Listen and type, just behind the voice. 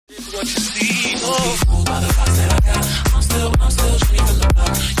What you see, oh, by the thoughts that I got. I'm still dreaming the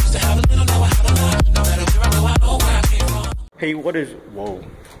love. Used to have a little, now I have a lot. No matter where I go, I know where I came from. Hey, what is, whoa.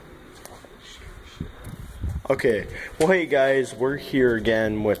 Okay, well hey guys, we're here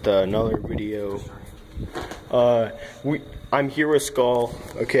again with another video. I'm here with Skull.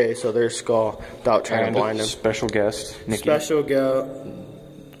 Okay, so there's Skull, without trying to blind him. Special guest, Nikki. Special gal,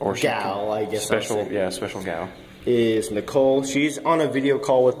 or gal, I guess. Special, yeah, special gal. Is Nicole. She's on a video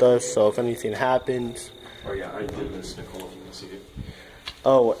call with us, so if anything happens. Oh yeah, I did miss Nicole, if you can see it.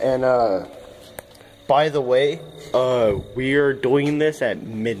 Oh, and by the way, we are doing this at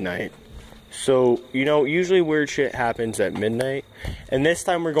midnight. So, you know, usually weird shit happens at midnight, and this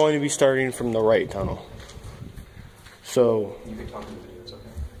time we're going to be starting from the right tunnel. So, you can talk in the video, it's okay.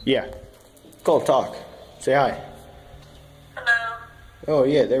 Yeah. Go talk. Say hi. Hello. Oh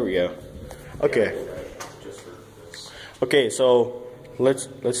yeah, there we go. Okay. Okay, so let's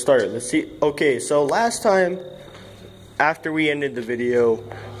start. Let's see. Okay, so last time after we ended the video,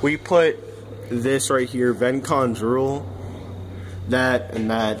 we put this right here, Vencon's rule, that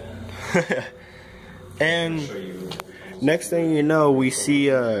and that. And next thing you know, we see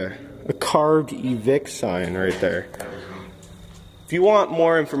a carved evict sign right there. If you want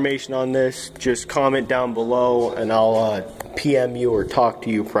more information on this, just comment down below and I'll PM you or talk to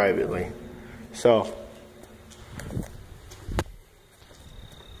you privately. So,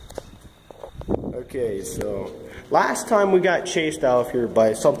 okay, so last time we got chased out here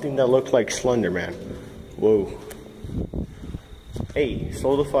by something that looked like Slender Man. Whoa. Hey,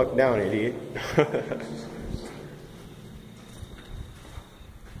 slow the fuck down, idiot.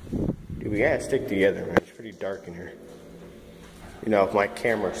 Dude, we gotta stick together, man. It's pretty dark in here. You know, if my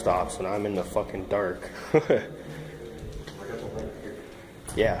camera stops and I'm in the fucking dark.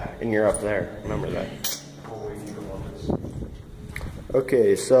 Yeah, and you're up there. Remember that.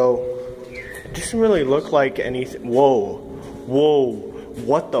 Okay, so it doesn't really look like anything. Whoa. Whoa.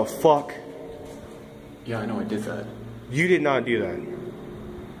 What the fuck? Yeah, I know I did that. You did not do that.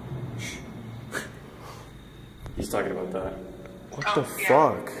 He's talking about that. What the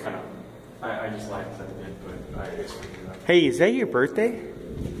fuck? I know. I just laughed at the end, but I explained that. Hey, is that your birthday?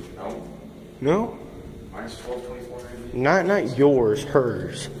 No. No? Mine's 12/24. Not yours,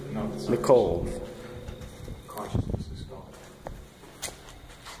 hers. No, it's Nicole's. Consciousness is gone.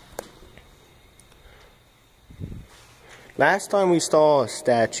 Last time we saw a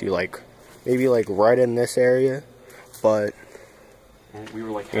statue, like, maybe like right in this area, but we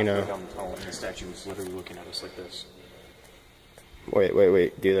were like halfway down the tunnel and the statue was literally looking at us like this. Wait,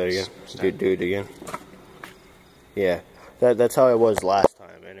 do that again. Do it again. Yeah, that's how it was last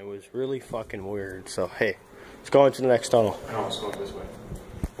time, and it was really fucking weird. So, hey, let's go into the next tunnel. No, let's go this way.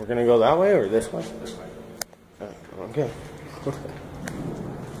 We're gonna go that way or this way? This way. Okay.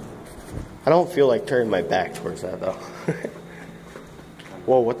 I don't feel like turning my back towards that, though.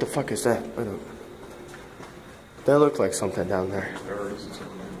 Whoa, what the fuck is that? That looked like something down there. There's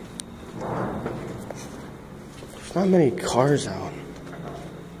not many cars out.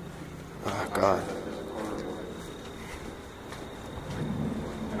 Oh, God.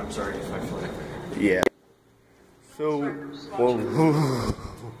 And I'm sorry if I feel like Yeah. So, whoa.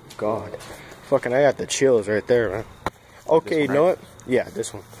 God. Fucking, I got the chills right there, man. Okay, you know what? Yeah,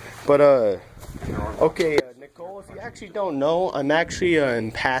 this one. But, okay, Nicole, if you actually don't know, I'm actually an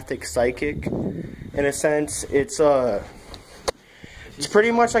empathic psychic. In a sense, it's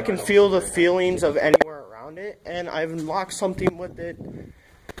pretty much I can feel the feelings of anywhere around it, and I've unlocked something with it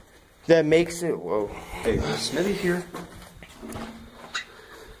that makes it, whoa. Hey, is Smithy here?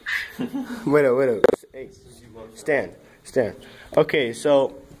 Wait up. Hey, stand. Okay,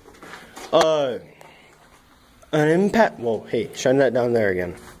 so, an impact, whoa, hey, shine that down there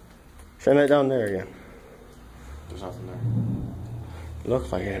again. There's nothing there.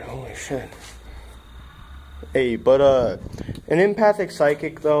 Looks like it, holy shit. Hey, but, an empathic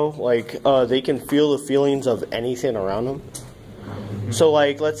psychic, though, like, they can feel the feelings of anything around them. So,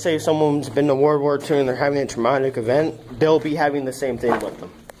 like, let's say someone's been to World War II and they're having a traumatic event, they'll be having the same thing with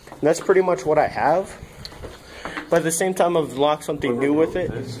them. And that's pretty much what I have. But at the same time, I've locked something new with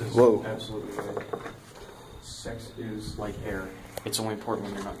it. This is Whoa. absolutely right. Sex is like air. It's only important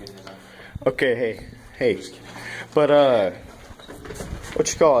when you're not getting enough. Okay, hey. But,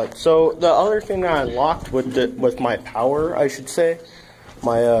 what you call it? So, the other thing that I unlocked with my power, I should say,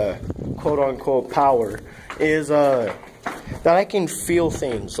 my, quote-unquote power, is, that I can feel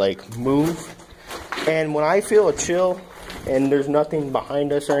things, like, move. And when I feel a chill, and there's nothing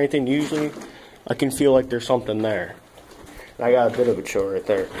behind us or anything, usually, I can feel like there's something there. And I got a bit of a chill right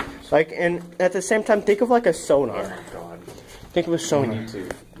there. Like, and at the same time, think of like a sonar. Oh my God. Think of a sonar. We need to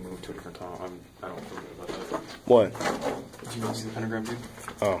move to a different tunnel. I don't feel good about that. What? Did you not see the pentagram, dude?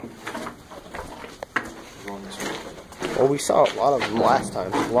 Oh. Going this way. Well, we saw a lot of them last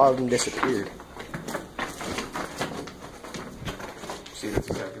time. A lot of them disappeared. See, that's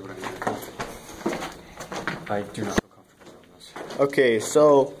exactly what I need. I do not feel comfortable on this. Okay,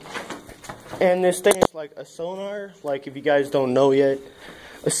 so, and this thing is like a sonar. Like, if you guys don't know yet,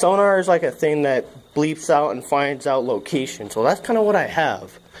 a sonar is like a thing that bleeps out and finds out location. So that's kind of what I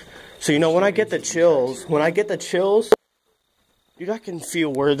have. So, you know, when I get the chills, dude, I can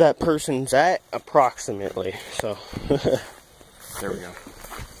feel where that person's at approximately. So, There we go.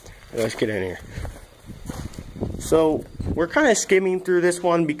 let's get in here. So, we're kind of skimming through this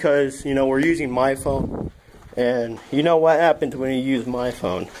one because, you know, we're using my phone. And you know what happens when you use my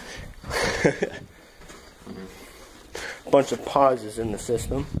phone. Bunch of pauses in the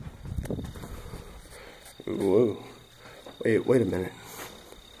system. Whoa. Wait a minute.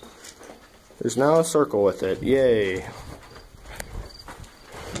 There's now a circle with it. Yay. I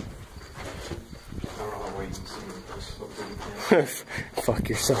don't know how well you can see this. Hopefully you can. Fuck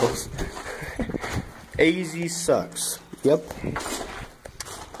yourselves. AZ sucks. Yep.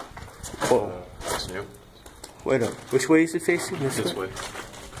 Whoa. That's new. Wait up. Which way is it facing? This way.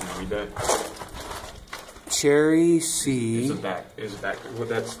 Can you read that? Cherry C. It's a back. It's a back. Well,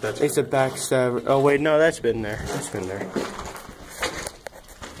 that's. It's a backstabber. Oh wait, no, that's been there. That's been there.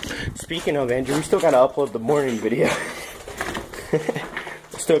 Speaking of, Andrew, we still gotta upload the morning video.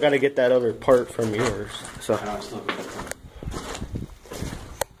 Still gotta get that other part from yours. So. I know, I still have it.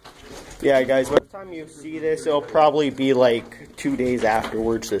 Yeah, guys, by the time you see this, it'll probably be like 2 days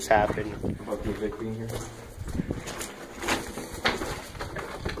afterwards this happened. About the Vic being here.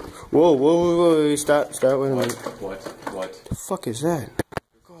 Whoa, stop, wait a minute. What? The fuck is that?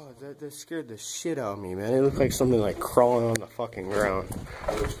 God, that scared the shit out of me, man. It looked like something like crawling on the fucking ground.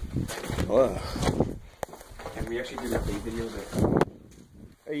 Ugh. Can we actually do that bait video?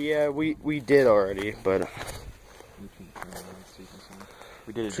 Yeah, we did already, but...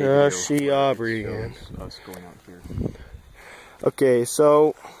 We did a Jesse Aubrey again. Us going out here. Okay,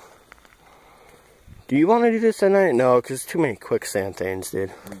 so... Do you want to do this at night? No, because too many quicksand things,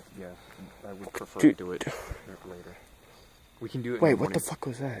 dude. Yeah, I would prefer Dude. to do it later. We can do it. Wait, in the what the morning. fuck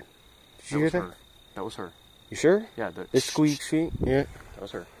was that? Did That you hear was that? her. That was her. You sure? Yeah, The squeak squeak? Yeah. That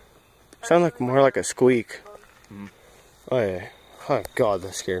was her. Sound like more like a squeak. Mhm. Oh yeah. Oh god,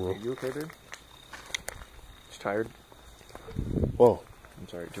 that scared me. You okay, dude? Just tired? Whoa. I'm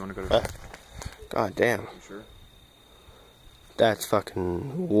sorry. Do you want to go to? God damn. You sure? That's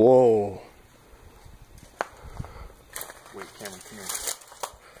fucking. Whoa. Wait, Cameron, come here.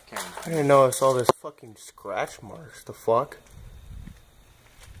 Cameron. I didn't know I saw this fucking scratch marks. The fuck?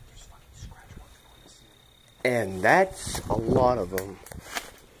 There's fucking scratch marks on the ceiling. And that's a lot of them.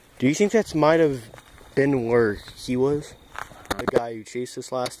 Do you think that might have been where he was? The guy who chased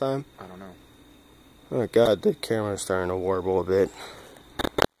us last time? I don't know. Oh god, the camera's starting to warble a bit.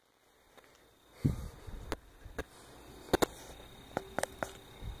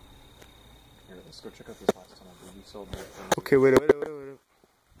 Here, let's go check out this last tunnel, dude. We sold that. Okay, wait.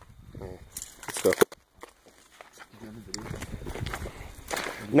 Yeah, let's go. You on the video?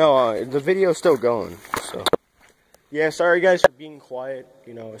 No, the video's still going, so. Yeah, sorry guys for being quiet.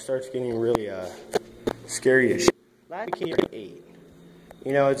 You know, it starts getting really, scary as shit. Last week at 8.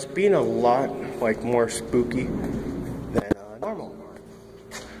 You know, it's been a lot, like, more spooky than, normal.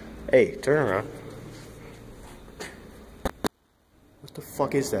 Hey, turn around. What the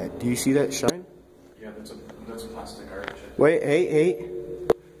fuck is that? Do you see that shine? Yeah, that's a plastic art. Wait, hey.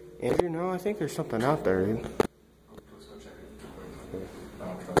 Andrew, no, I think there's something out there, dude. Let's go check it. I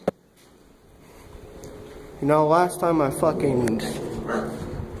don't trust it. You know, last time I fucking...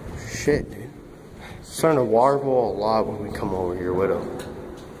 Shit, dude. It's starting to warble a lot when we come over here with him.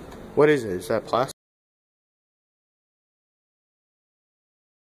 What is it? Is that plastic?